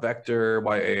vector,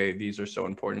 why AAVs are so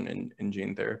important in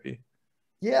gene therapy.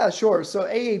 Yeah, sure. So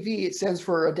AAV, it stands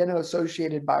for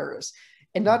adeno-associated virus,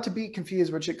 and not to be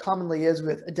confused, which it commonly is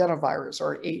with adenovirus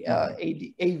or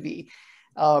AV.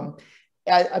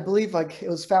 I believe like it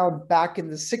was found back in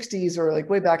the 60s or like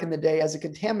way back in the day as a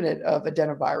contaminant of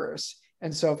adenovirus.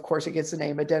 And so, of course, it gets the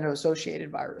name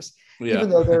adeno-associated virus, even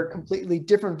though they're completely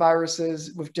different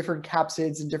viruses with different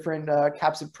capsids and different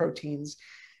capsid proteins,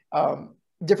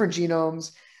 different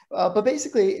genomes. But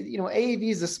basically, AAV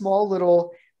is a small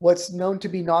little, what's known to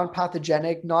be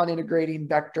non-pathogenic, non-integrating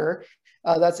vector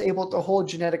that's able to hold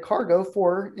genetic cargo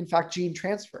for, in fact, gene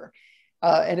transfer.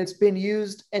 And it's been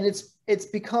used, and it's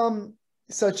become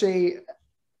such a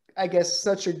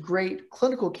great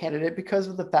clinical candidate because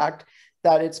of the fact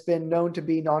that it's been known to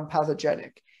be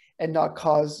non-pathogenic and not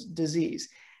cause disease.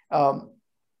 And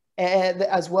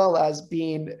as well as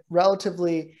being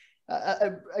relatively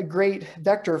a great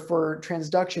vector for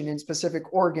transduction in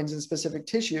specific organs and specific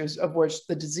tissues, of which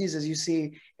the diseases you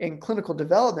see in clinical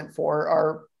development for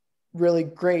are really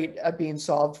great at being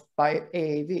solved by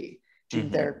AAV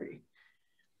gene therapy.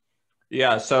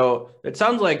 Yeah, so it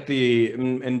sounds like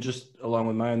and just along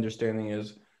with my understanding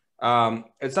is,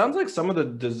 it sounds like some of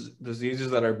the diseases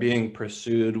that are being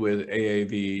pursued with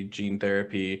AAV gene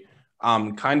therapy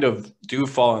kind of do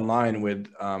fall in line with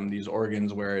these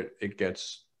organs where it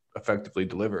gets effectively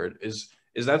delivered. Is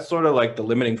that sort of like the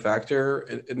limiting factor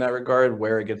in that regard,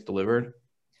 where it gets delivered?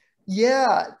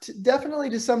 Yeah, definitely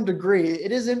to some degree.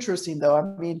 It is interesting though. I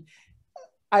mean,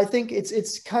 I think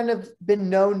it's kind of been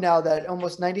known now that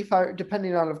almost 95,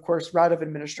 depending on, of course, route of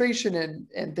administration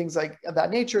and things like of that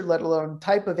nature, let alone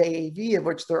type of AAV, of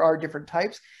which there are different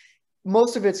types,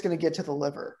 most of it's going to get to the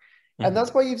liver. And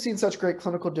that's why you've seen such great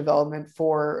clinical development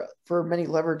for many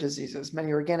liver diseases,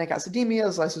 many organic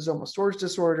acidemias, lysosomal storage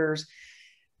disorders.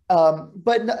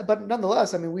 But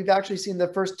nonetheless, I mean, we've actually seen the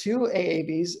first 2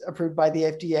 AAVs approved by the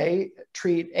FDA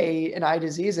treat an eye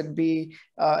disease and be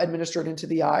administered into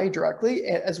the eye directly,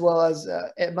 as well as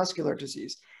a muscular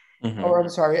disease, or I'm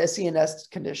sorry, a CNS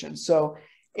condition. So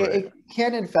it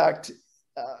can, in fact,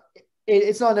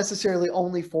 it's not necessarily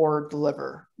only for the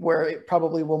liver, where it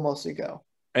probably will mostly go.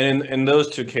 And in those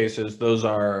 2 cases, those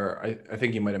are, I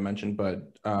think you might have mentioned,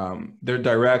 but they're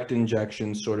direct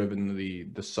injections sort of in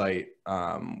the site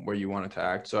where you want it to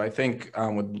act. So I think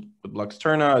with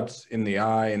Luxturna, it's in the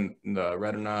eye and the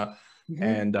retina.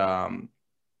 And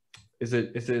is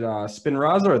it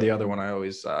Spinraza or the other one? I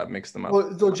always mix them up. Well,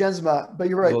 Zolgensma, but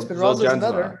you're right. Spinraza is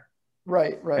another.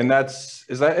 Right. And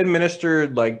is that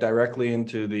administered like directly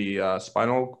into the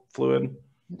spinal fluid?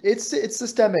 It's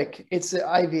systemic. It's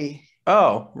IV.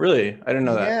 Oh, really? I didn't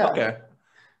know that. Yeah. Okay.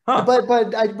 Huh. But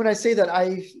when I say that,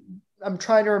 I'm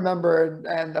trying to remember,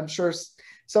 and I'm sure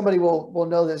somebody will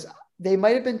know this. They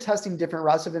might have been testing different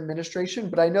routes of administration,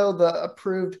 but I know the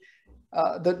approved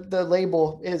the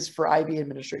label is for IV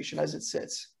administration as it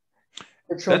sits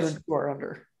for children who are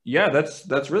under. Yeah,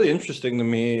 that's really interesting to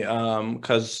me,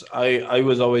 because I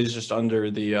was always just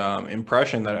under the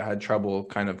impression that I had trouble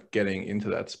kind of getting into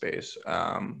that space.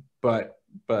 But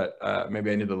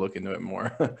maybe I need to look into it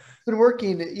more. It's been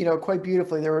working, quite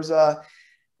beautifully. There was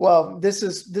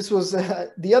this was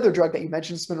the other drug that you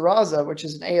mentioned, Spinraza, which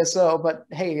is an ASO, but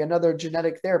hey, another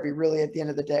genetic therapy really at the end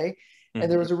of the day. And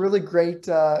there was a really great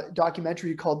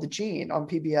documentary called The Gene on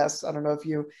PBS. I don't know if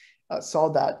you saw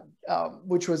that,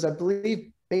 which was, I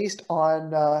believe, based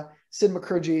on Sid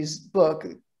Mukherjee's book,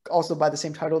 also by the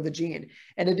same title, The Gene.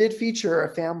 And it did feature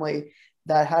a family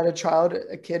that had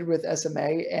a kid with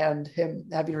SMA, and him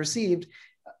having received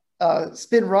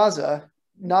Spinraza,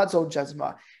 not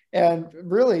Zolgensma. And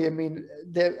really, I mean,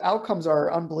 the outcomes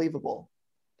are unbelievable.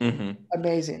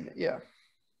 Amazing. Yeah.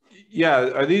 Yeah.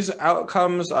 Are these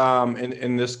outcomes,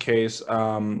 in this case,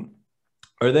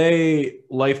 are they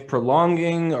life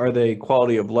prolonging? Are they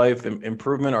quality of life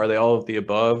improvement? Are they all of the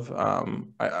above?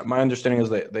 My understanding is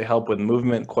that they help with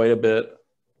movement quite a bit.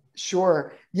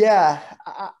 Sure. Yeah.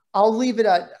 I'll leave it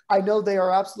at, I know they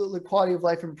are absolutely quality of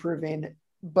life improving,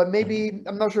 but maybe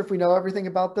I'm not sure if we know everything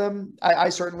about them. I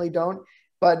certainly don't,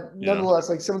 but nonetheless,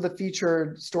 like some of the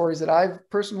featured stories that I've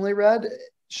personally read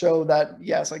show that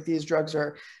yes, like these drugs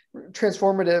are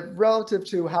transformative relative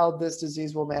to how this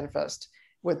disease will manifest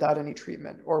without any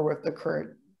treatment or with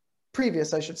the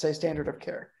previous, I should say, standard of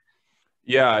care.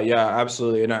 Yeah,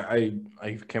 absolutely. And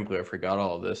I can't believe I forgot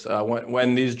all of this.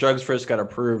 When these drugs first got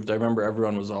approved, I remember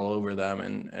everyone was all over them,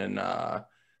 and I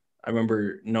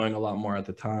remember knowing a lot more at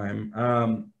the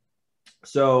time.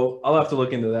 So I'll have to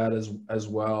look into that as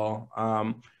well.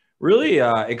 Really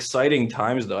exciting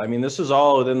times, though. I mean, this is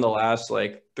all within the last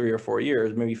like 3 or 4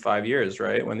 years, maybe 5 years,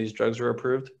 right? When these drugs were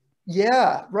approved.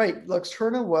 Yeah, right.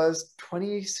 Luxturna was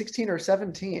 2016 or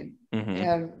 17.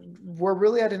 And we're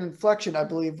really at an inflection, I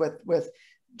believe, with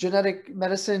genetic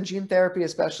medicine, gene therapy,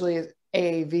 especially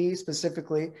AAV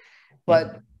specifically.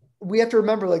 But we have to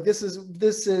remember, like, this is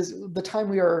the time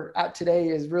we are at today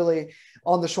is really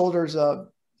on the shoulders of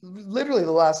literally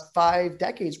the last 5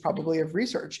 decades, probably, of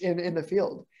research in the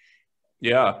field.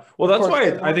 Yeah. Well, that's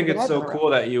why I think it's so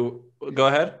cool that you go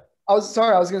ahead. I was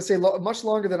going to say much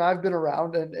longer than I've been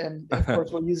around, and of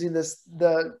course we're using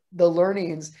the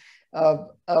learnings of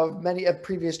many of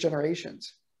previous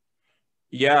generations.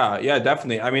 Yeah,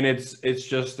 definitely. I mean, it's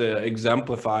just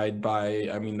exemplified by,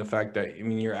 I mean, the fact that, I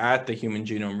mean, you're at the Human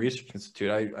Genome Research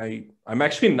Institute. I'm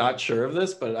actually not sure of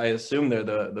this, but I assume they're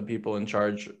the people in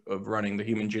charge of running the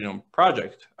Human Genome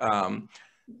Project.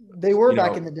 They were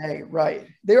back in the day, right? I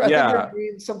think they were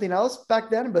doing something else back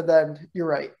then, but then you're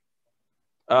right.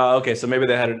 Okay, so maybe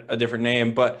they had a different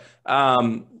name, but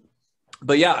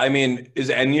yeah, I mean, is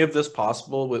any of this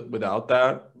possible without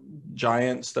that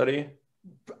giant study?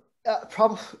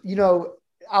 Probably,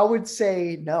 I would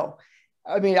say no.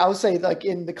 I mean, I would say, like,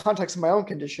 in the context of my own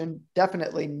condition,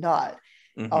 definitely not.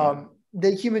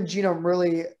 The human genome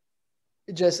really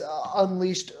just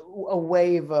unleashed a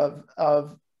wave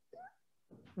of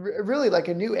really like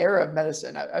a new era of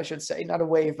medicine, I should say, not a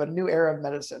wave, but a new era of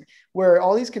medicine, where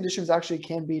all these conditions actually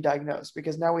can be diagnosed,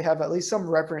 because now we have at least some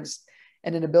reference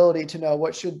and an ability to know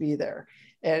what should be there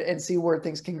and see where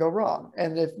things can go wrong.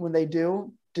 And when they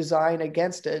do, design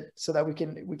against it so that we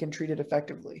can treat it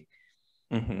effectively.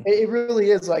 It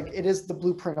really is like, it is the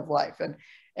blueprint of life,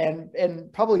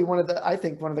 and probably I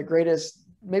think one of the greatest,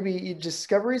 maybe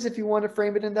discoveries, if you want to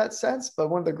frame it in that sense, but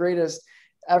one of the greatest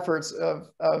efforts of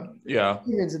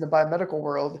humans in the biomedical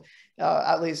world,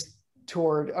 at least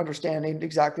toward understanding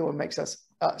exactly what makes us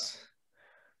us.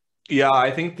 Yeah, I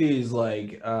think these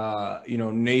like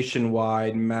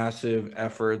nationwide massive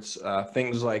efforts,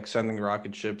 things like sending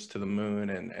rocket ships to the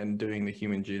moon and doing the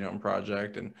Human Genome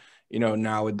Project, and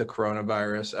now with the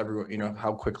coronavirus, everyone,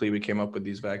 how quickly we came up with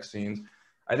these vaccines.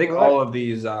 I think all of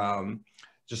these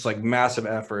just like massive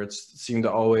efforts seem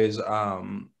to always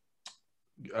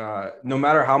no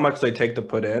matter how much they take to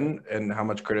put in and how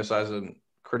much criticism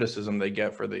they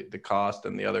get for the cost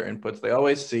and the other inputs, they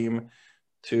always seem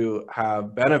to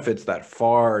have benefits that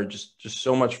far just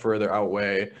so much further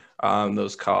outweigh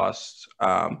those costs.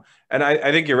 And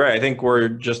I think you're right. I think we're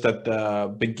just at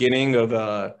the beginning of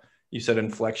you said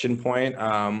inflection point.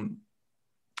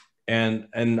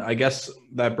 And I guess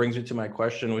that brings me to my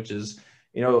question, which is,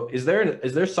 Is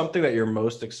there something that you're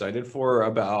most excited for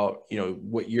about,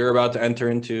 what you're about to enter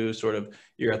into? Sort of,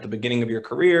 you're at the beginning of your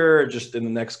career, just in the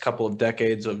next couple of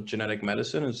decades of genetic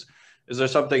medicine. Is there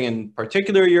something in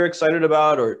particular you're excited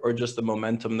about, or just the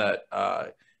momentum that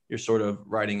you're sort of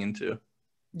riding into?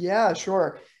 Yeah,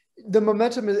 sure. The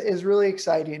momentum is really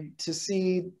exciting to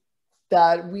see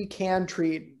that we can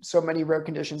treat so many rare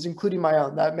conditions, including my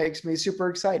own. That makes me super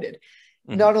excited.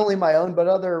 Mm-hmm. Not only my own, but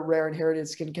other rare inherited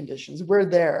skin conditions. We're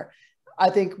there. I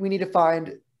think we need to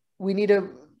find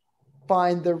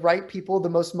the right people, the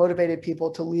most motivated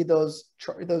people to lead those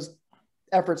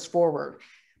efforts forward.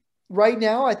 Right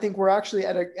now, I think we're actually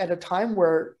at a time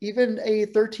where even a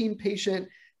 13 patient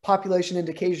population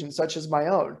indication, such as my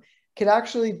own, can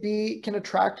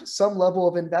attract some level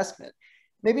of investment.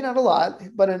 Maybe not a lot,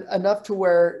 but enough to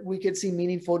where we could see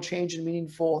meaningful change and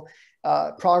meaningful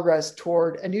progress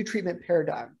toward a new treatment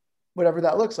paradigm, whatever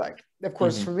that looks like. Of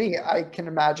course, mm-hmm. For me, I can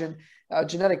imagine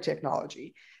genetic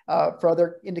technology. For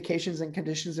other indications and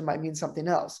conditions, it might mean something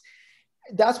else.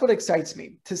 That's what excites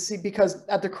me to see, because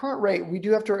at the current rate, we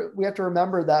have to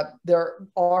remember that there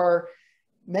are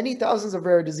many thousands of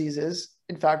rare diseases.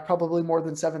 In fact, probably more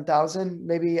than 7,000.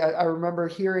 Maybe I remember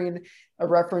hearing a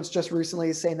reference just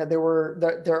recently saying that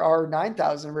there are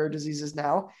 9,000 rare diseases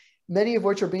now, many of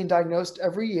which are being diagnosed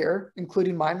every year,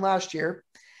 including mine last year.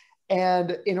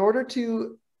 And in order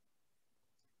to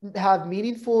have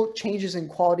meaningful changes in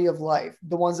quality of life,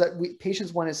 the ones that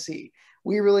patients want to see,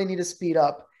 we really need to speed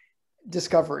up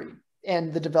discovery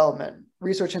and the development,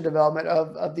 research and development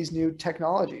of these new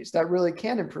technologies that really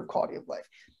can improve quality of life.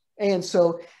 And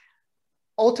so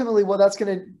ultimately what that's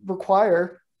going to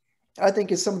require, I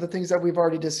think, is some of the things that we've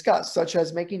already discussed, such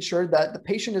as making sure that the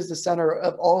patient is the center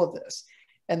of all of this.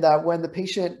 And that when the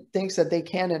patient thinks that they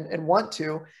can and want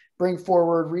to bring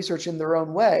forward research in their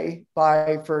own way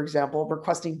by, for example,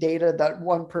 requesting data that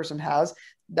one person has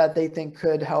that they think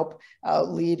could help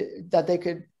lead, that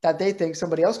they think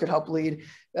somebody else could help lead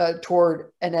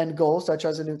toward an end goal, such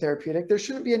as a new therapeutic, there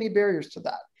shouldn't be any barriers to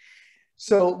that.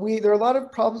 So there are a lot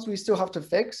of problems we still have to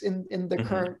fix in the mm-hmm.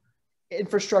 current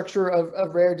infrastructure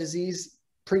of rare disease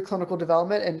preclinical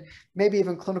development and maybe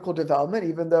even clinical development,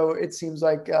 even though it seems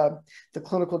like the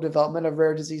clinical development of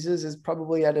rare diseases is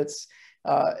probably at its,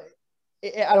 I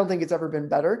don't think it's ever been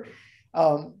better.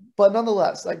 But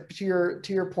nonetheless, like to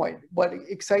your point, what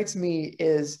excites me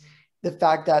is the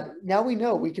fact that now we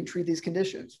know we can treat these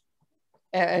conditions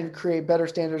and create better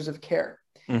standards of care.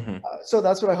 Mm-hmm. So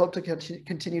that's what I hope to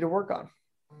continue to work on.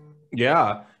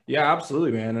 Yeah,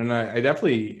 absolutely, man. And I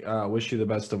definitely wish you the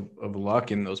best of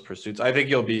luck in those pursuits. I think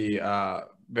you'll be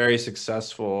very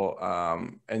successful.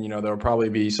 And, there'll probably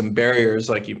be some barriers,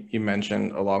 like you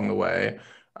mentioned, along the way.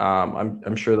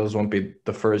 I'm sure those won't be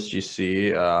the first you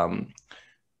see.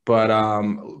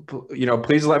 But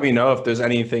please let me know if there's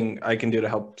anything I can do to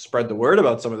help spread the word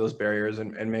about some of those barriers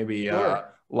and maybe sure.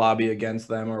 Lobby against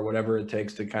them or whatever it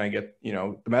takes to kind of get,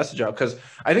 the message out. Because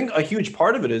I think a huge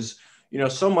part of it is,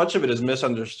 so much of it is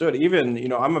misunderstood. Even,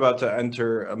 I'm about to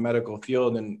enter a medical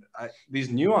field, and these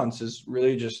nuances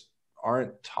really just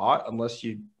aren't taught unless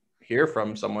you hear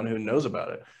from someone who knows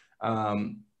about it.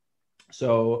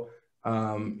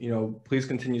 Please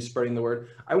continue spreading the word.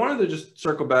 I wanted to just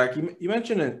circle back. You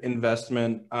mentioned an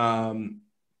investment, and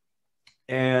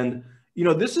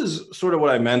this is sort of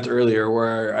what I meant earlier,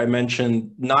 where I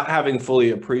mentioned not having fully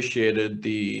appreciated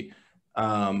the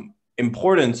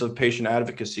importance of patient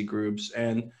advocacy groups.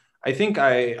 And I think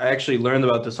I actually learned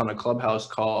about this on a Clubhouse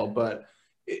call, but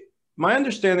my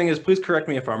understanding is, please correct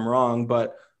me if I'm wrong,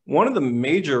 but one of the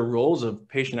major roles of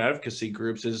patient advocacy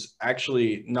groups is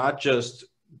actually not just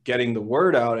getting the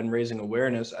word out and raising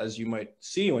awareness, as you might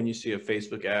see when you see a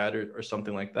Facebook ad or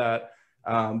something like that.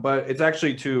 But it's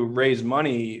actually to raise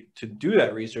money to do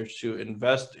that research, to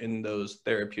invest in those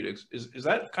therapeutics. Is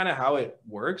that kind of how it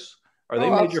works? Are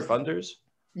they major funders?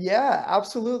 Yeah,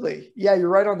 absolutely. Yeah, you're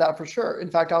right on that for sure.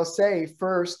 In fact, I'll say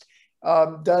first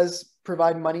does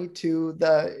provide money to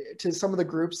some of the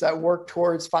groups that work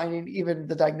towards finding even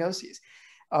the diagnoses.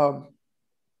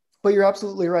 But you're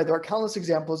absolutely right. There are countless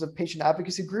examples of patient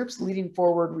advocacy groups leading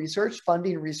forward research,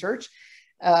 funding research.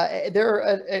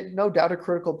 They're no doubt a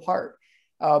critical part.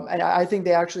 And I think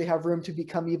they actually have room to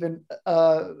become even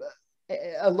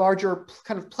a larger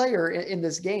kind of player in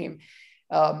this game.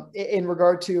 In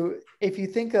regard to, if you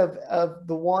think of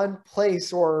the one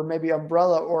place or maybe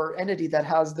umbrella or entity that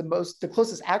has the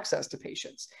closest access to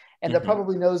patients and that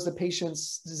probably knows the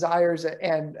patient's desires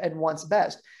and wants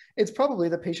best, it's probably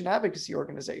the patient advocacy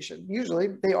organization. Usually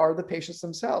they are the patients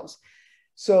themselves.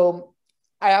 So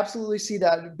I absolutely see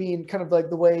that being kind of like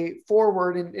the way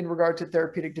forward in regard to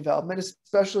therapeutic development,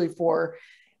 especially for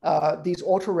these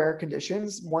ultra rare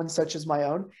conditions, one such as my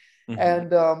own.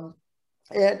 Mm-hmm.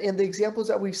 And the examples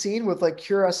that we've seen with like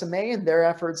Cure SMA and their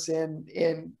efforts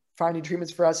in finding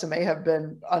treatments for SMA have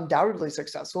been undoubtedly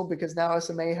successful, because now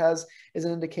SMA is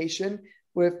an indication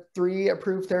with 3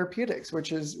 approved therapeutics,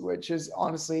 which is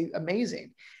honestly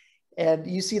amazing. And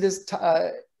you see this.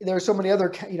 There are so many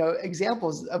other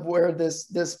examples of where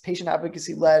this patient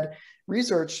advocacy led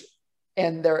research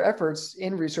and their efforts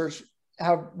in research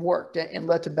have worked and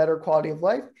led to better quality of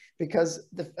life because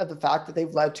of the fact that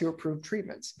they've led to approved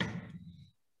treatments.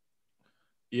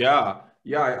 Yeah,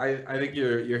 I think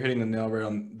you're hitting the nail right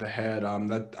on the head.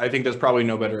 That I think there's probably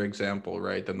no better example,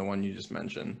 right, than the one you just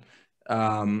mentioned.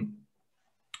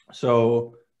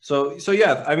 So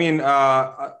yeah, I mean,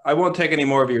 I won't take any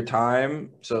more of your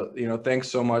time. So, thanks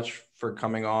so much for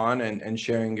coming on and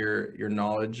sharing your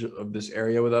knowledge of this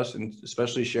area with us, and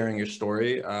especially sharing your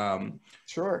story.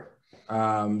 Sure.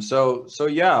 So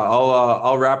yeah,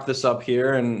 I'll wrap this up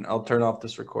here, and I'll turn off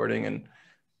this recording, and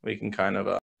we can kind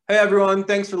of. Hey everyone,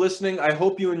 thanks for listening. I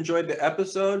hope you enjoyed the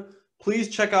episode. Please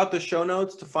check out the show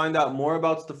notes to find out more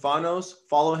about Stefanos,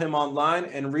 follow him online,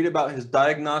 and read about his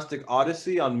diagnostic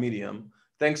odyssey on Medium.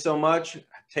 Thanks so much.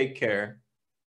 Take care.